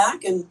come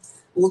back and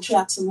we'll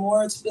chat some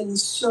more. It's been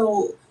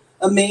so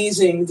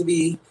amazing to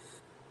be,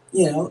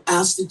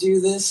 asked to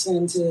do this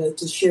and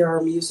to share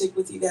our music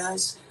with you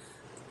guys.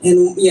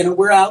 And,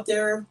 we're out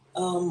there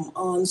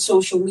on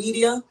social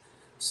media,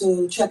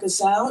 so check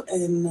us out,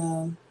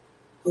 and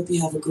hope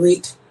you have a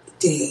great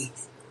day.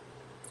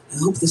 I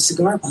hope the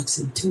cigar box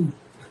in too.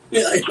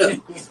 Yeah, I know.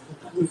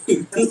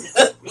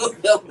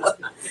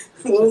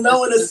 We'll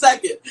know in a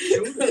second.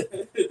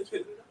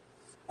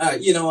 All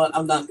right, you know what?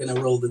 I'm not gonna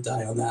roll the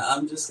die on that.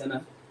 I'm just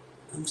gonna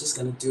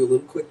do a little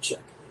quick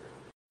check.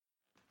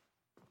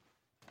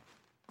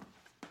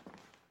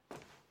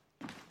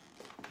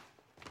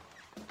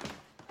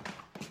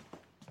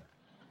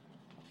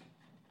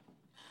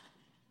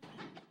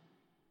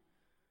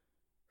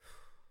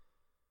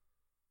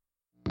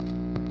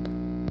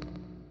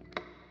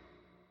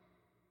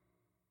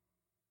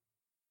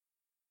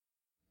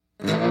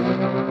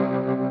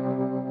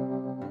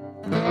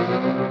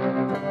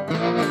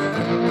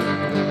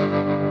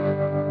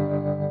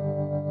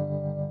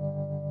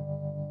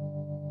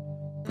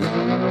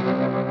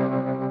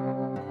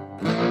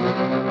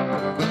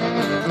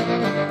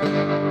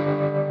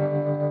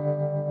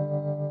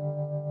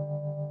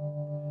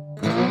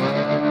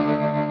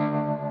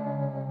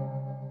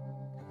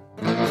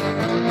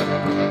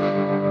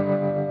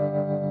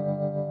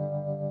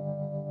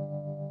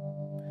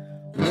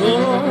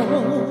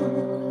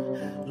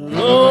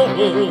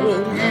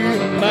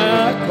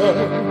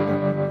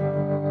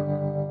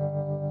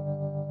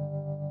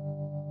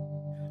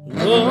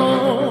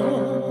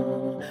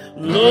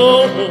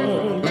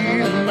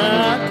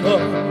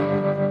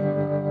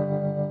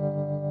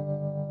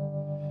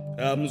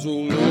 I'm so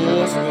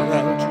lost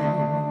without you.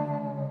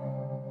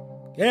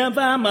 Can't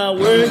find my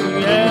way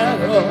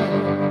at all.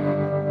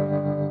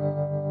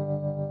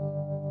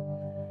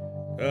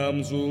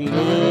 I'm so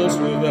lost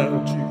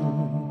without you.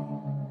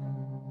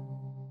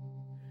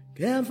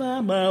 Can't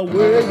find my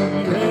way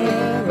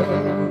at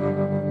all.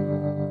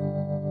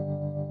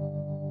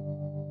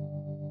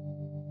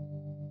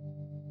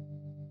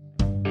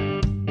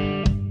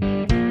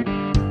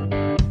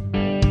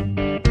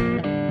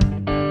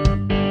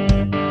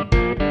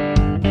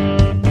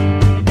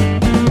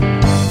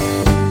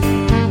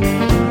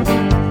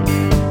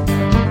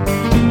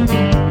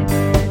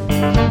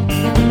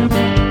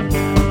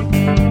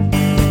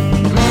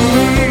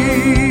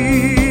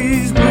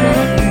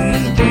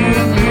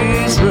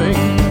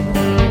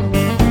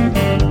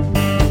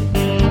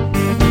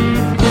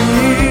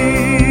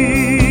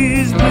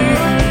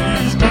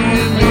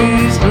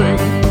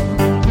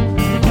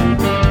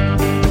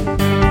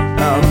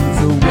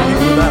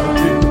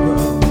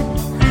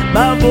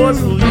 My voice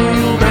will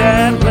yield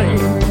and play.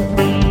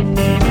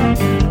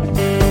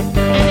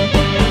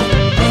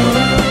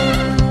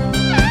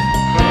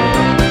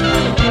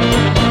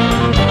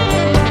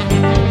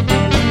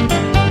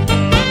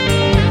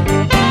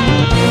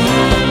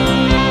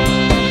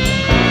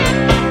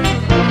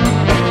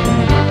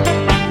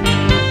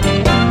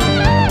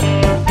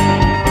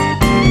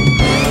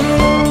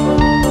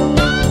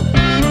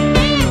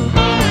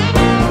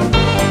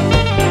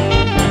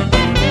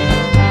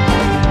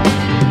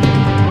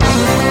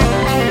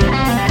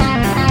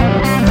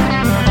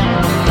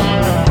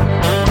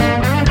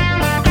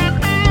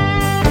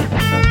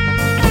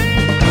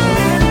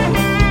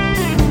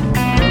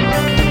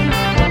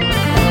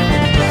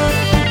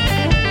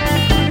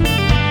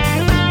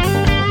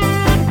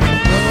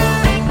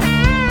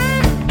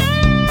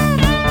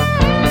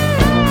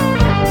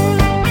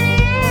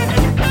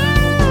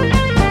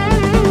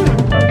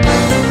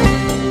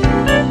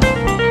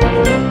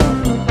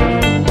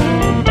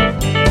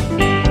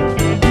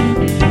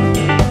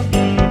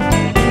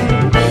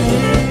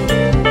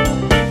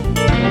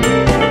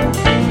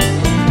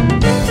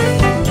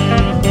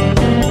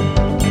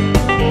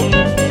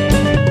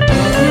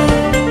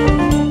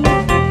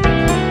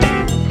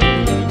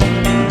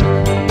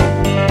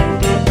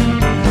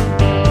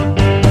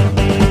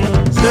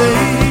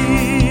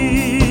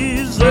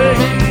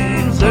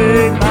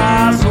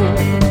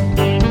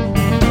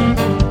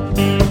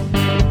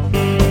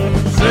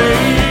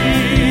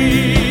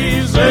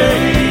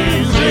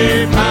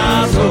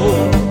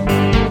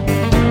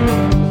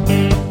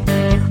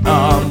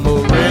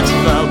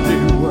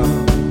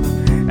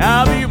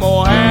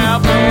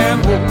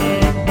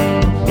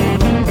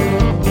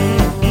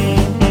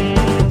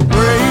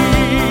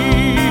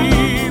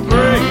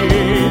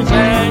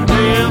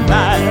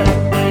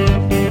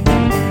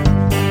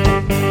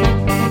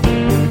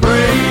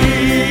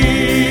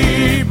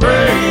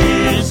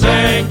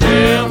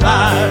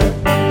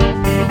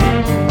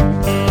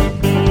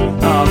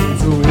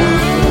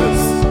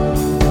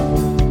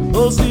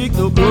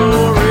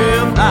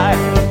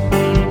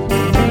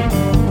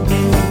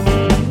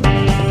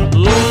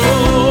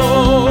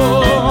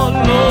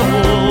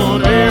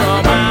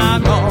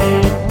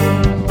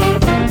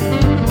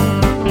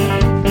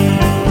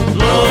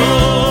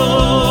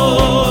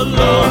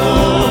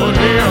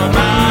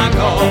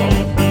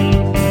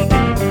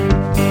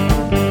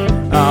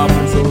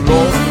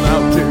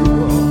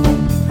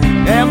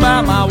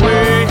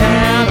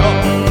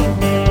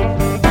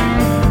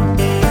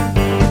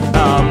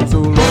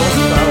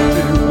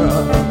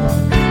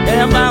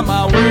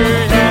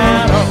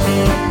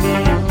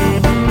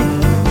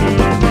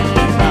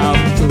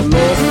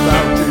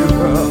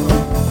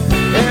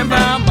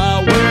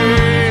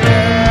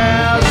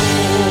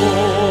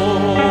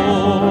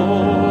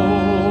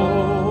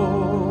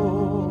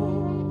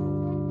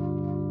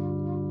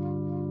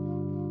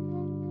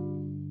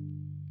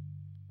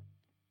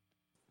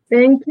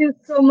 Thank you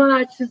so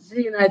much,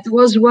 Gina. It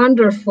was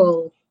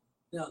wonderful.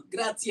 No,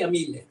 grazie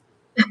mille.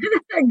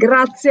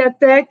 Grazie a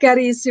te,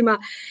 carissima.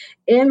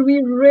 And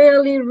we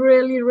really,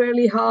 really,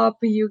 really hope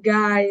you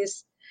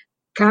guys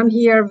come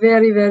here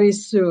very, very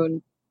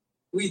soon.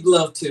 We'd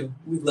love to.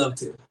 We'd love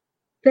to.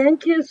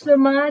 Thank you so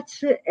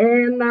much.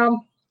 And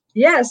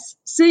yes,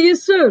 see you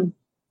soon.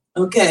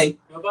 Okay.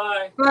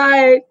 Bye-bye.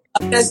 Bye.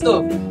 A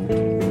presto.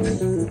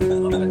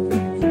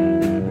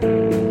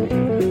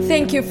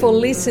 Thank you for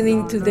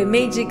listening to the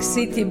Magic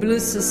City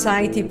Blues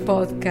Society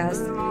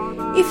podcast.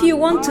 If you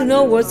want to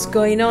know what's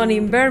going on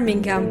in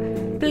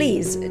Birmingham,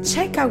 please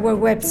check our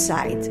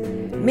website,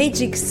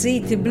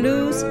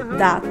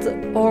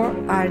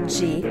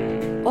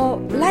 magiccityblues.org, or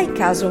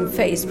like us on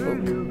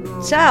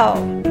Facebook. Ciao!